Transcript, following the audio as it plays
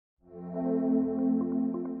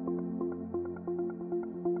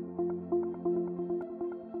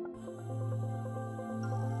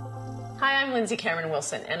Hi, I'm Lindsay Cameron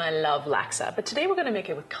Wilson, and I love laksa, but today we're going to make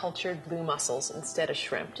it with cultured blue mussels instead of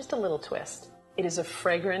shrimp, just a little twist. It is a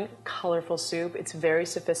fragrant, colorful soup. It's very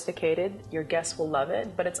sophisticated. Your guests will love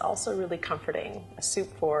it, but it's also really comforting, a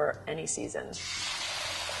soup for any season.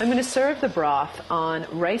 I'm going to serve the broth on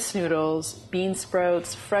rice noodles, bean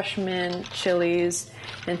sprouts, fresh mint, chilies,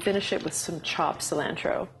 and finish it with some chopped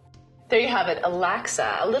cilantro. There you have it, a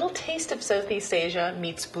laksa, a little taste of Southeast Asia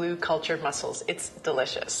meets blue cultured mussels. It's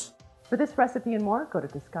delicious. For this recipe and more, go to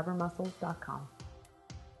discovermussels.com.